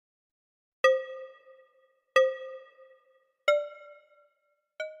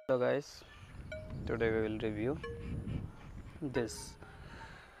Hello guys, today we will review this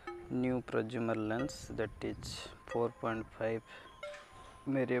new Prosumer lens, that is 4.5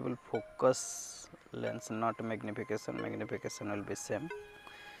 variable focus lens, not magnification. Magnification will be same.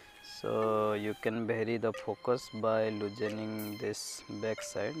 So you can vary the focus by loosening this back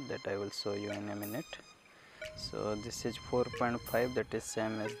side, that I will show you in a minute. So this is 4.5, that is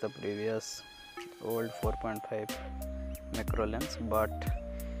same as the previous old 4.5 macro lens, but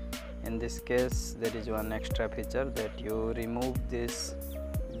in this case there is one extra feature, that you remove this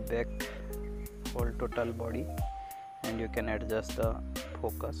back whole total body and you can adjust the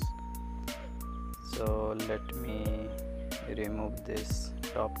focus. So let me remove this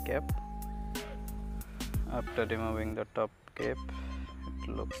top cap. After removing the top cap, it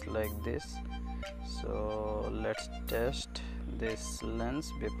looks like this. So let's test this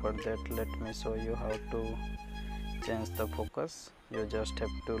lens. Before that, let me show you how to change the focus. You just have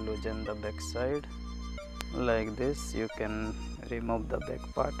to loosen the back side like this. You can remove the back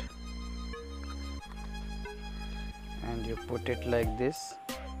part and you put it like this,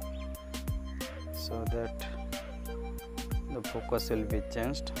 so that the focus will be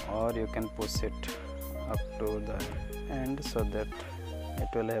changed, or you can push it up to the end so that it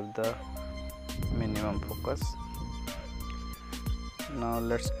will have the minimum focus. Now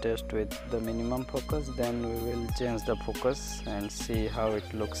let's test with the minimum focus, then we will change the focus and see how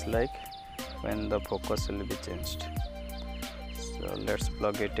it looks like when the focus will be changed. So let's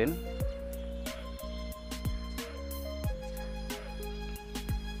plug it in.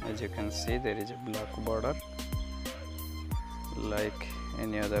 As you can see, there is a black border like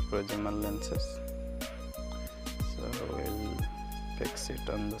any other Prosumer lenses. So we'll fix it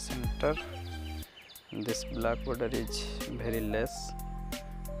on the center. This black border is very less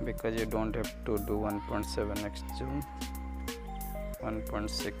because you don't have to do 1.7x zoom.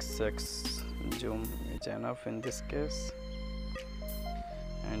 1.6x zoom is enough in this case,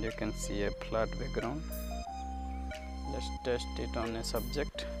 and you can see a flat background. Let's test it on a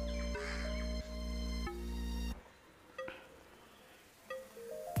subject.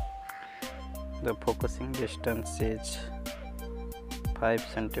 The focusing distance is 5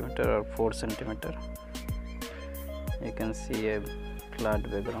 cm or 4 cm. You can see a flat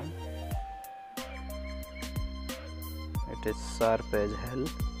background. It is sharp as hell.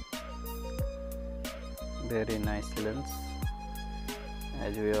 Very nice lens.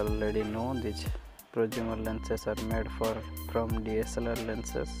 As we already know, these Prosumer lenses are made from DSLR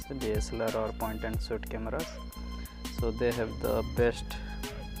lenses, DSLR or point and shoot cameras. So they have the best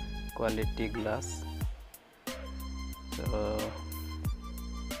quality glass. So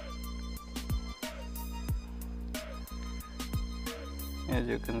as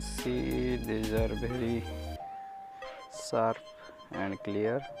you can see, these are very sharp and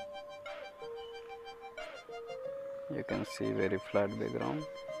clear. You can see very flat background.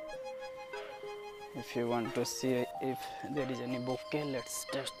 If you want to see if there is any bokeh, let's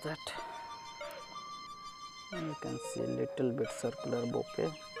test that. You can see little bit circular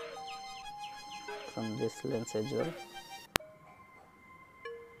bokeh from this lens as well.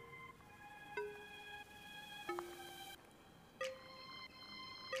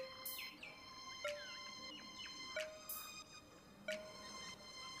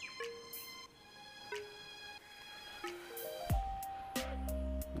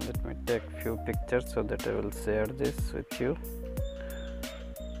 Let me take few pictures so that I will share this with you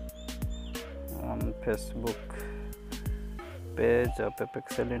on Facebook page of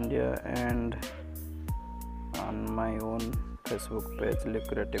Pixel India and on my own Facebook page,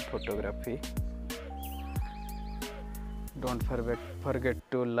 Lucrative Photography. Don't forget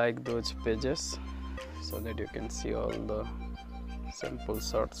to like those pages so that you can see all the sample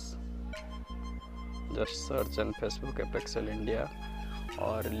shots. Just search on Facebook Pixel India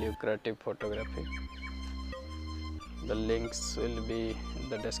or Lucrative Photography. The links will be in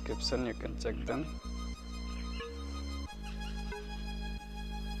the description, you can check them.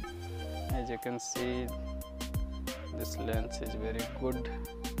 As you can see, this lens is very good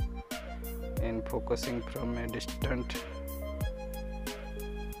in focusing from a distant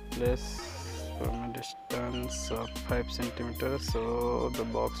place, from a distance of 5 cm, so the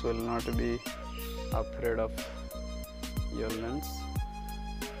box will not be afraid of your lens.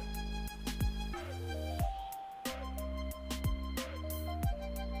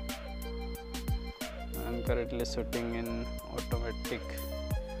 I am currently shooting in automatic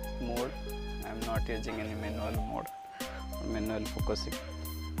mode. I am not using any manual mode or manual focusing.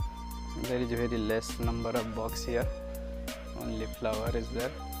 There is very less number of box here, only flower is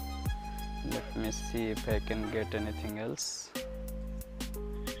there. Let me see if I can get anything else.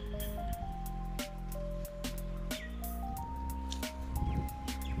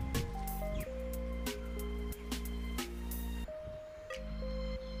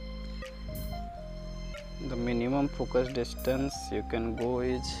 The minimum focus distance you can go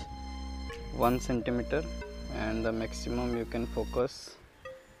is 1 centimeter, and the maximum you can focus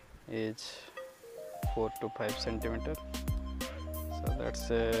is 4 to 5 centimeter. So that's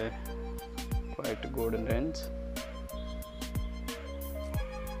a quite good range.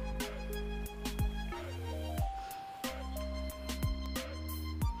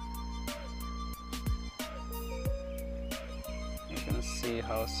 You can see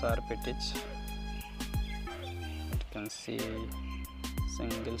how sharp it is. You can see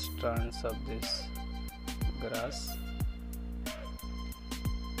single strands of this grass.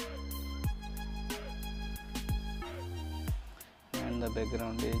 And the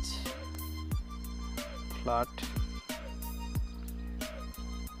background is flat.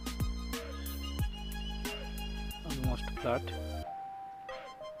 Almost flat.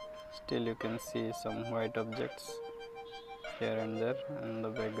 Still you can see some white objects here and there in the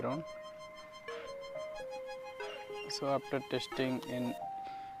background. So after testing in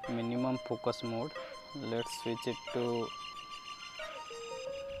minimum focus mode, let's switch it to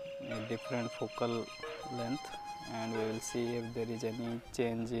a different focal length, and we will see if there is any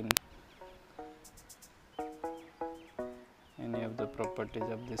change in any of the properties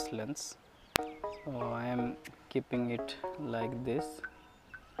of this lens. So I am keeping it like this.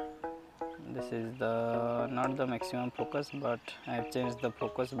 This is not the maximum focus, but I have changed the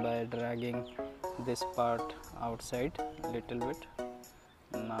focus by dragging this part outside a little bit.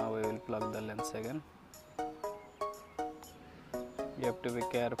 Now we will plug the lens again. You have to be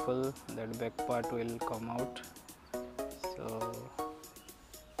careful that back part will come out, so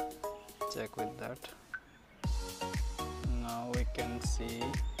check with that. Now we can see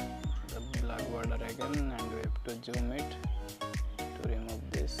the black border again, and we have to zoom it to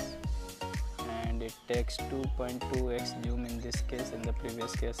remove this, and it takes 2.2x zoom in this case. In the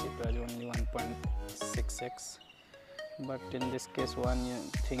previous case it was only 1.6x, but in this case one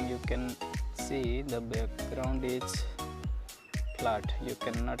thing you can see, the background is flat. You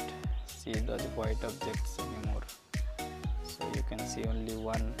cannot see those white objects anymore, so you can see only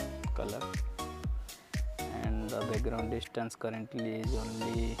one color. And the background distance currently is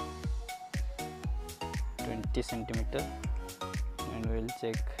only 20 centimeter, and we will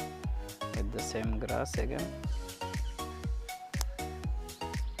check with the same grass again.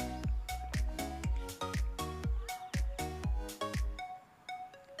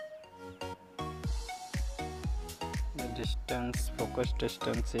 The distance, focus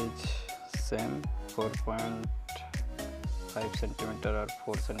distance is same, 4.5 centimeter or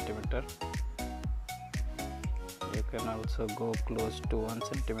 4 centimeter. You can also go close to 1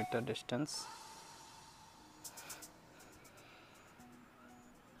 centimeter distance.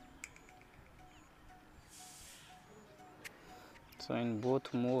 So in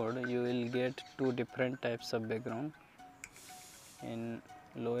both mode you will get two different types of background. In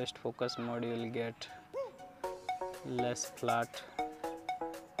lowest focus mode you will get less flat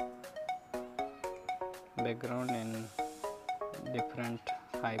background. In different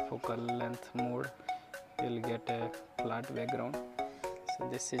high focal length mode you will get a flat background. So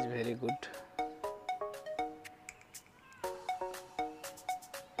this is very good.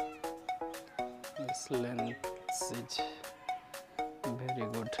 This lens is very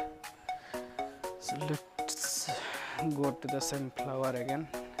good. So let's go to the sunflower again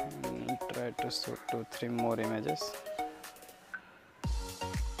and try to shoot 2-3 more images.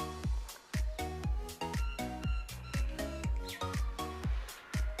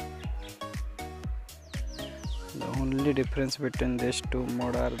 The only difference between these two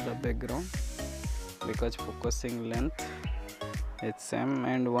modes are the background, because focusing length is same,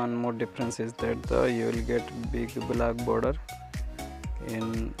 and one more difference is that you will get big black border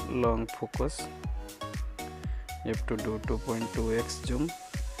in long focus. You have to do 2.2x zoom.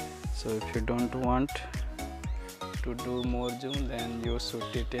 So if you don't want to do more zoom, then you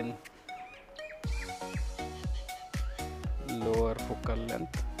shoot it in lower focal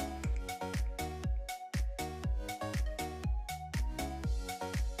length.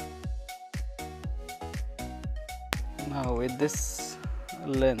 Now with this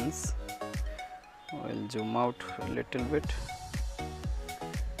lens we'll zoom out a little bit.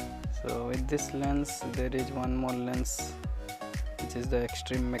 So with this lens there is one more lens, which is the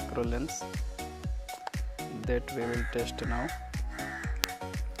extreme macro lens, that we will test now.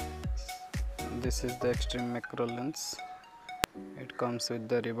 This is the extreme macro lens. It comes with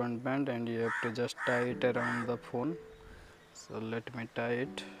the ribbon band, and you have to just tie it around the phone. So let me tie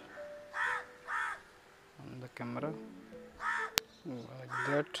it on the camera like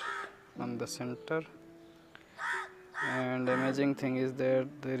that on the center. And amazing thing is that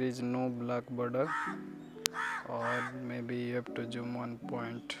there is no black border or maybe you have to zoom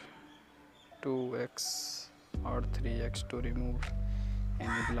 1.2x or 3x to remove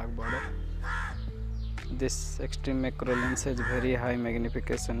any black border. This extreme macro lens has very high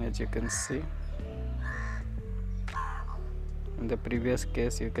magnification, as you can see. In the previous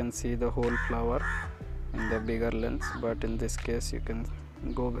case you can see the whole flower in the bigger lens, but in this case you can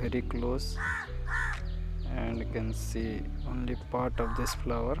go very close and you can see only part of this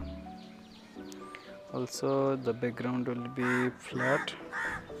flower. Also the background will be flat.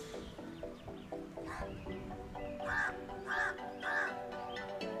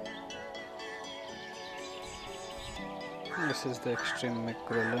 This is the extreme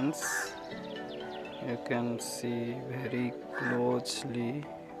macro lens. You can see very closely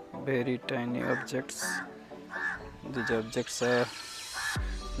very tiny objects. These objects are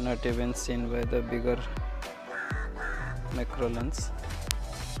not even seen by the bigger macro lens.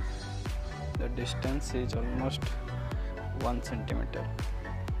 The distance is almost 1 centimeter.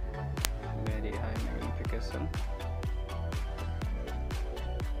 Very high magnification.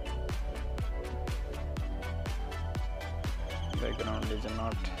 Background is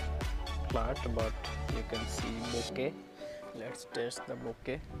not flat, but you can see bokeh. Let's test the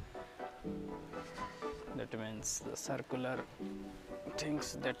bokeh. That means the circular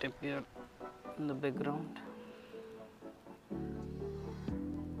things that appear in the background.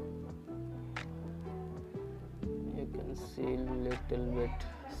 You can see little bit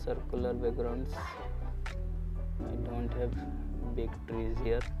circular backgrounds. I don't have big trees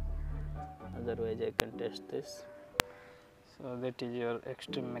here, otherwise I can test this. So that is your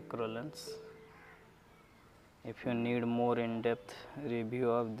extreme macro lens. If you need more in-depth review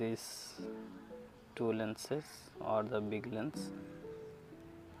of these two lenses or the big lens,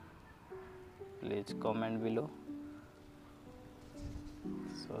 please comment below,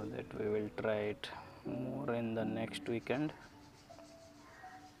 so that we will try it more in the next weekend.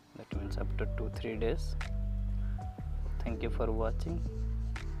 That means after 2-3 days. Thank you for watching.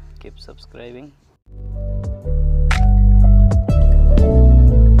 Keep subscribing.